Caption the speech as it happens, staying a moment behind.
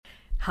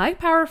Hi,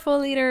 powerful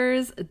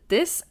leaders.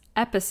 This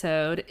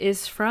episode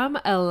is from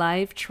a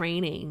live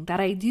training that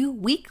I do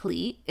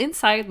weekly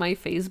inside my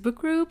Facebook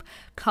group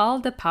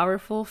called the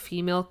Powerful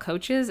Female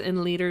Coaches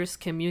and Leaders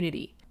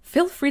Community.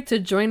 Feel free to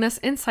join us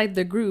inside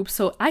the group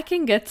so I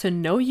can get to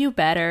know you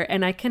better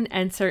and I can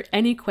answer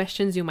any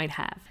questions you might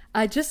have.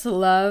 I just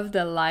love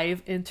the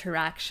live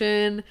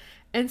interaction,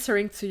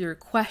 answering to your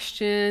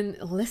question,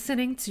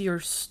 listening to your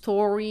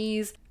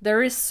stories.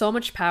 There is so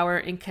much power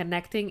in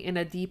connecting in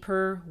a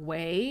deeper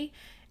way,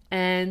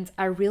 and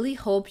I really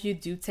hope you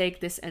do take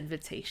this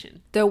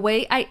invitation. The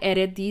way I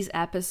edit these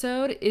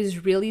episodes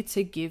is really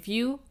to give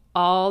you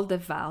all the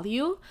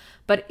value,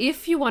 but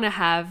if you want to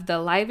have the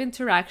live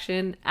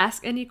interaction,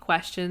 ask any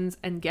questions,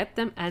 and get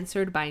them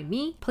answered by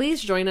me,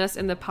 please join us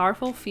in the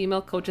Powerful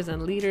Female Coaches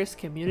and Leaders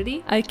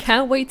community. I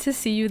can't wait to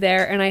see you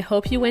there, and I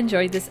hope you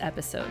enjoyed this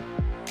episode.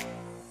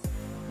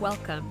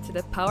 Welcome to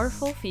the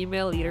Powerful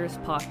Female Leaders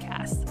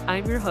Podcast.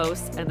 I'm your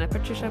host, Anna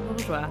Patricia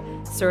Bourgeois,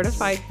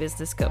 certified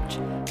business coach.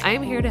 I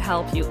am here to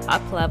help you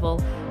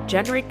up-level,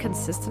 generate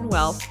consistent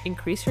wealth,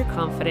 increase your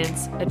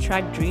confidence,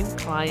 attract dream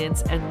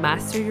clients, and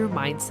master your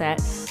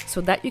mindset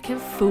so that you can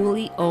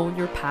fully own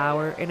your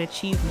power and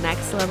achieve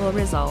next-level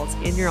results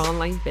in your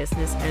online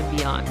business and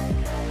beyond.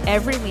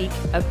 Every week,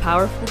 a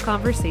powerful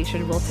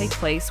conversation will take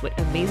place with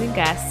amazing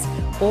guests,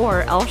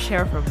 or I'll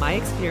share from my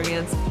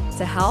experience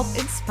to help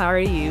inspire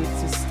you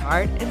to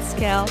start and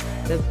scale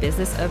the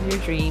business of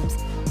your dreams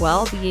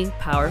while being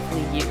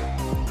powerfully you.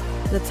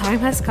 The time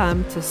has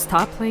come to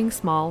stop playing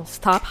small,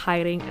 stop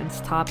hiding, and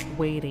stop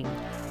waiting.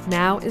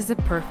 Now is the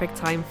perfect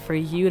time for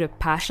you to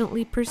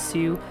passionately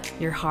pursue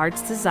your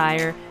heart's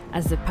desire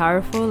as the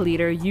powerful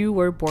leader you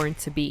were born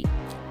to be.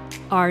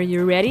 Are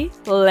you ready?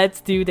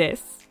 Let's do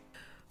this.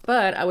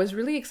 But I was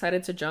really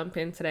excited to jump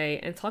in today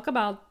and talk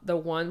about the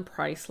one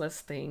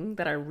priceless thing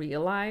that I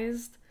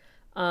realized.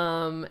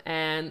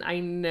 And I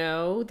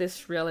know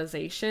this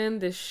realization,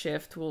 this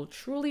shift will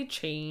truly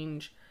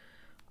change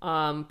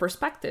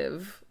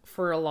perspective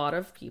for a lot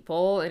of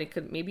people, and it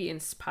could maybe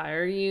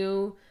inspire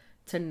you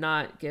to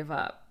not give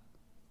up.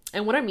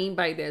 And what I mean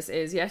by this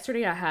is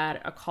yesterday I had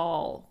a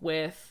call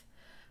with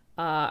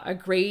a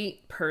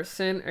great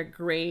person, a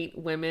great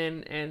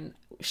woman, and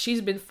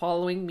she's been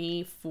following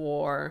me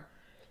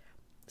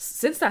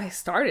since I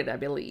started, I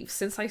believe,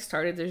 since I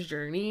started this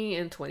journey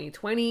in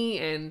 2020.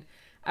 And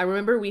I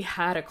remember we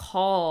had a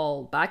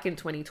call back in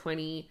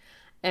 2020,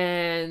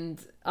 and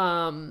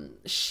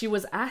she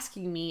was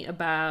asking me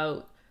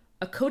about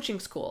a coaching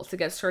school to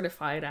get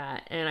certified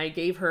at. And I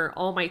gave her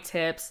all my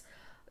tips,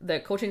 the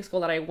coaching school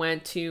that I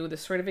went to, the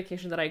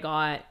certification that I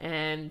got.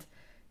 And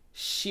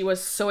she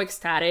was so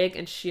ecstatic,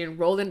 and she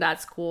enrolled in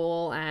that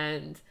school,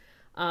 and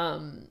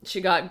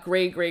she got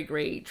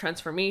great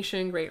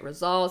transformation, great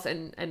results.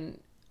 And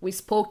we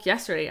spoke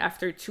yesterday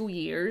after 2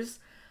 years.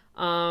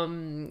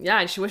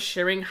 And she was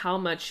sharing how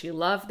much she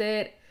loved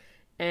it.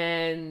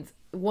 And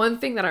one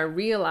thing that I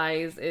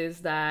realized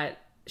is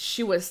that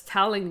she was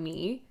telling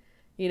me,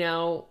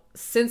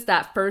 since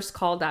that first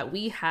call that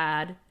we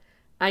had,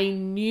 I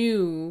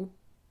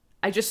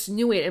just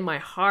knew it in my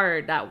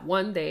heart that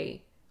one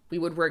day we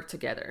would work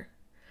together.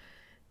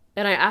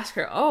 And I asked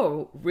her,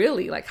 oh,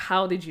 really? Like,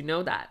 how did you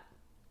know that?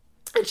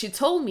 And she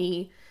told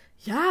me,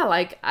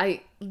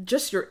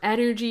 just your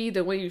energy,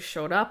 the way you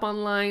showed up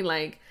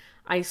online,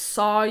 I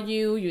saw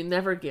you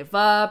never give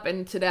up.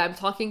 And today I'm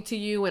talking to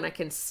you and I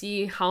can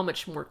see how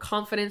much more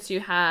confidence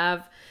you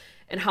have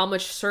and how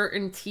much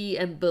certainty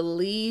and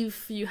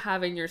belief you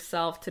have in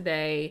yourself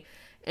today.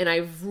 And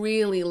I've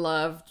really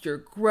loved your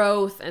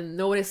growth and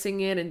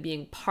noticing it and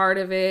being part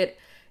of it.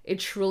 It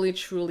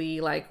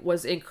truly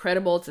was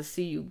incredible to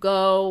see you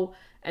go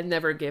and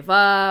never give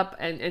up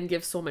and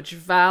give so much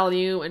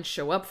value and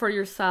show up for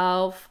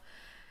yourself.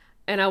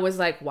 And I was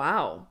like,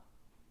 wow.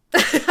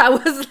 I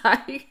was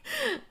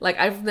like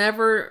I've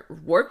never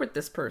worked with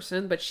this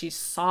person, but she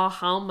saw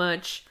how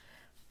much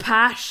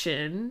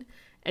passion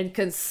and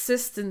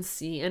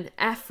consistency and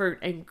effort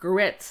and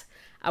grit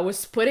I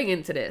was putting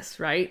into this,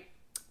 right?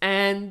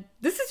 And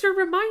this is your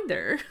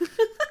reminder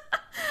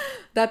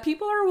that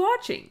people are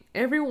watching.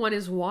 Everyone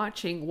is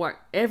watching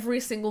every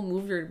single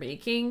move you're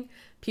making.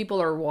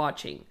 People are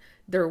watching.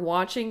 They're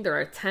watching, they're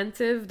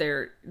attentive,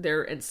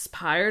 they're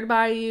inspired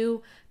by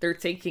you, they're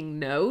taking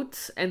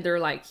notes, and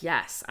they're like,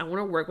 yes, I want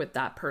to work with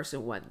that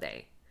person one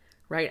day,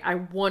 right? I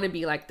want to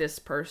be like this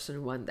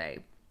person one day.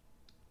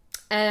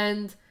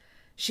 And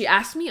she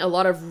asked me a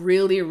lot of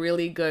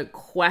really good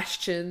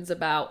questions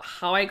about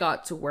how I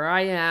got to where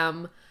I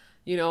am,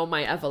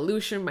 my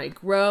evolution, my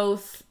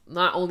growth,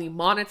 not only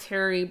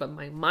monetary, but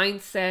my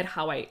mindset,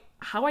 how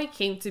I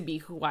came to be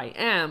who I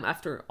am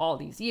after all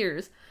these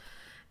years.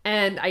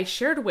 And I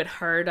shared with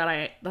her that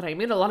I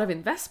made a lot of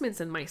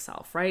investments in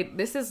myself, right?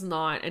 This is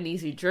not an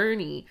easy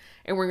journey,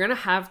 and we're going to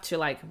have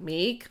to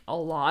make a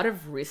lot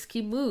of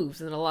risky moves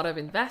and a lot of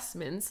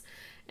investments.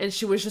 And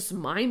she was just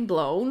mind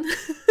blown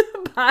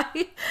by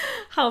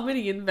how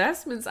many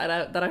investments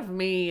that I've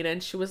made.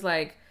 And she was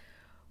like,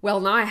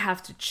 well, now I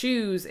have to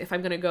choose if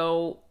I'm going to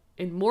go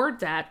in more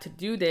depth to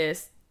do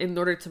this in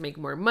order to make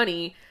more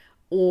money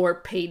or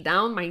pay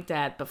down my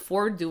debt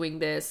before doing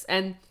this.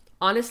 And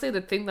honestly,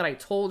 the thing that I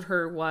told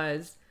her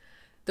was,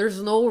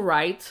 there's no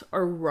right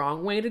or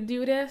wrong way to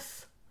do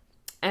this.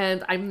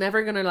 And I'm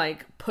never gonna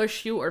like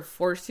push you or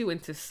force you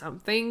into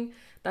something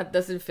that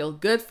doesn't feel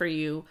good for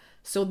you.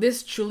 So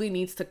this truly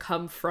needs to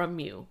come from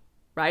you,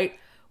 right?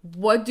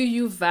 What do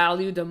you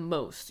value the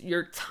most?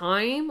 Your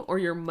time or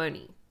your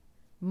money?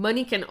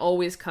 Money can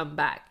always come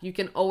back. You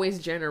can always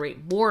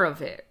generate more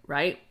of it,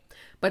 right?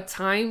 But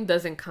time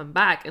doesn't come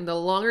back. And the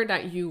longer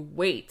that you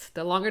wait,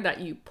 the longer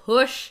that you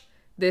push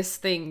this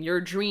thing,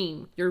 your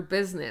dream, your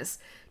business,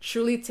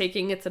 truly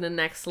taking it to the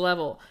next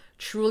level,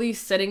 truly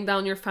setting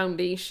down your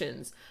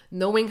foundations,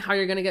 knowing how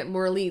you're going to get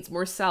more leads,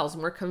 more sales,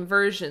 more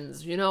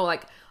conversions,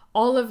 like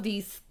all of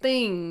these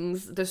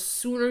things, the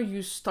sooner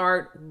you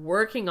start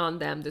working on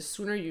them, the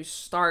sooner you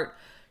start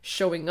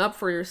showing up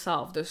for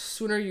yourself, the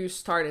sooner you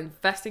start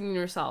investing in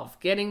yourself,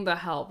 getting the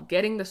help,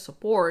 getting the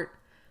support,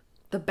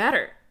 the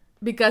better.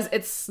 Because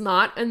it's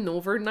not an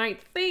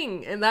overnight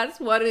thing. And that's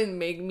what it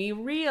made me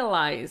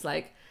realize.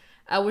 Like,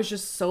 I was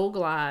just so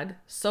glad,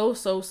 so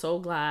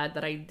glad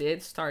that I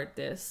did start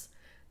this,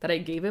 that I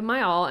gave it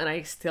my all, and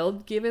I still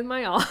give it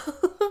my all,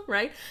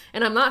 right?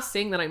 And I'm not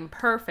saying that I'm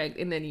perfect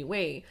in any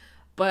way,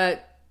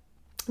 but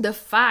the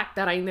fact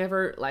that I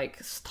never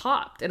like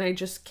stopped and I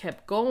just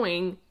kept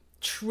going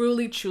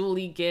truly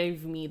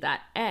gave me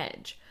that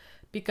edge.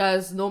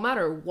 Because no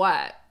matter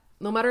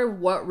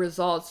what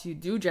results you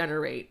do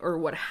generate or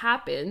what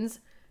happens,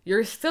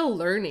 you're still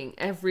learning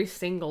every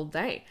single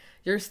day.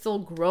 You're still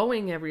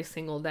growing every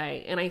single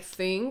day. And I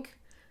think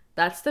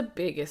that's the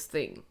biggest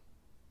thing.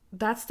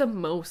 That's the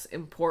most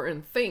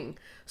important thing.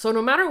 So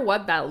no matter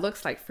what that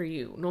looks like for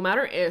you, no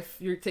matter if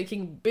you're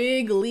taking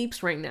big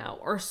leaps right now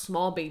or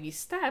small baby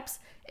steps,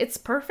 it's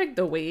perfect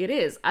the way it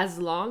is. As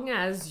long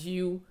as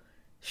you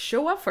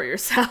show up for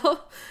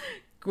yourself,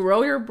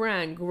 grow your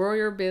brand, grow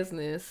your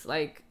business.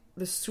 Like,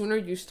 the sooner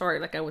you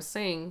start, like I was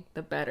saying,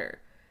 the better.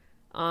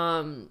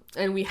 And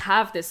we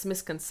have this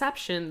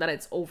misconception that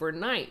it's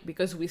overnight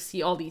because we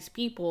see all these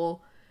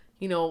people,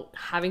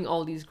 having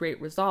all these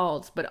great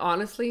results. But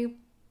honestly,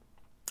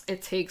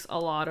 it takes a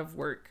lot of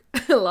work,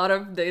 a lot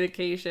of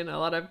dedication, a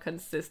lot of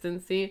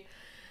consistency.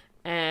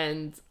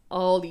 And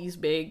all these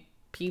big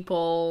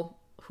people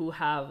who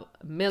have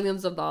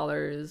millions of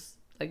dollars,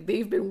 like,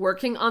 they've been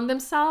working on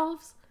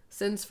themselves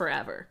since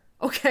forever.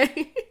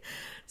 Okay.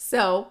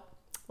 So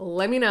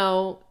let me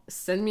know,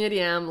 send me a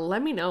DM,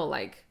 let me know,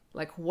 like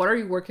what are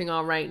you working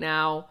on right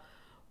now?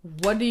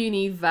 What do you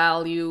need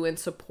value and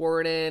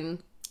support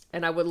in?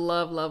 And I would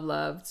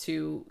love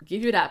to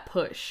give you that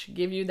push,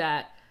 give you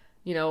that,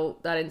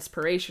 that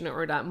inspiration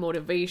or that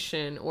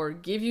motivation, or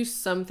give you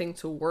something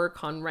to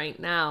work on right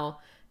now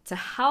to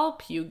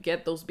help you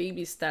get those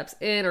baby steps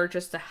in, or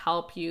just to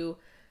help you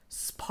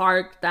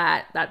spark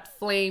that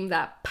flame,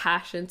 that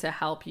passion to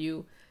help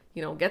you,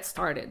 get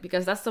started,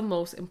 because that's the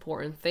most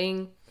important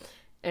thing.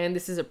 And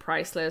this is I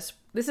think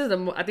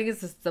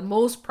this is the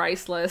most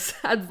priceless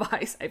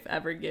advice I've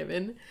ever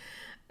given.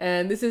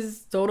 And this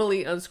is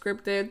totally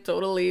unscripted,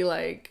 totally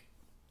like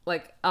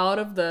out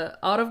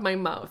of my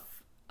mouth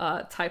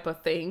type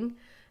of thing.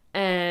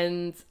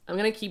 And I'm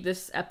going to keep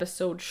this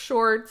episode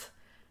short.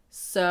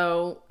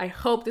 So I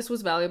hope this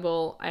was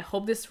valuable. I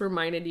hope this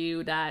reminded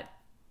you that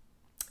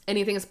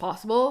anything is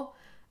possible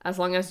as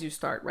long as you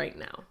start right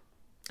now.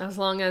 As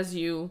long as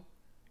you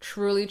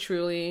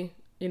truly,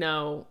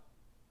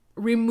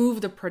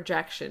 remove the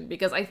projection.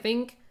 Because I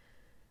think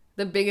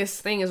the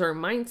biggest thing is our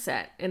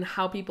mindset and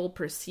how people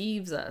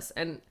perceives us,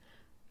 and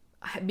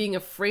being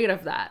afraid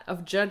of that,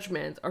 of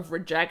judgment, of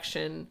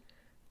rejection,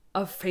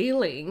 of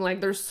failing.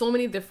 Like, there's so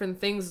many different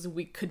things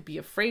we could be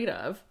afraid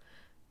of,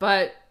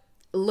 but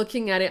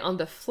looking at it on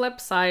the flip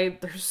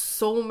side, there's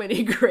so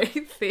many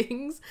great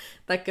things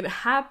that could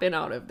happen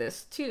out of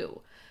this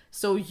too.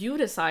 So you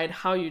decide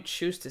how you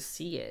choose to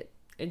see it,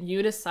 and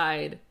you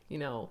decide,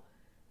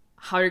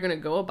 how you're going to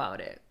go about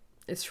it.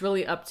 It's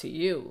really up to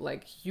you.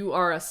 Like, you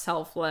are a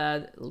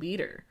self-led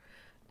leader,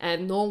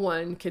 and no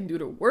one can do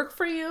the work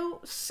for you.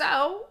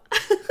 So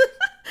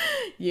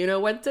you know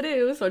what to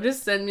do. So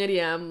just send me a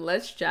DM.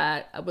 Let's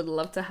chat. I would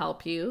love to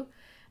help you.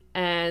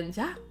 And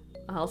yeah,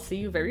 I'll see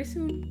you very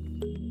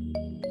soon.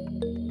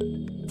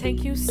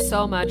 Thank you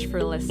so much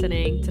for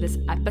listening to this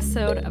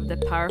episode of the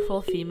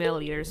Powerful Female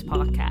Leaders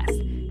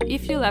Podcast.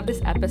 If you love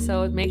this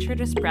episode, make sure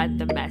to spread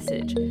the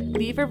message,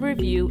 leave a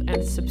review,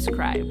 and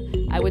subscribe.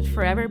 I would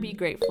forever be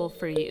grateful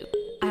for you.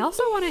 I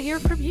also want to hear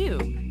from you,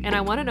 and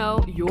I want to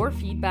know your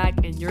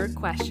feedback and your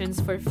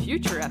questions for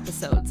future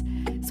episodes.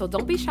 So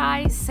don't be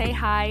shy, say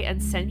hi,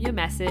 and send me a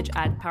message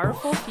at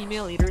Powerful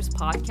Female Leaders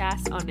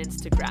Podcast on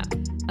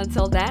Instagram.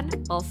 Until then,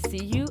 I'll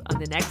see you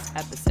on the next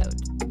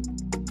episode.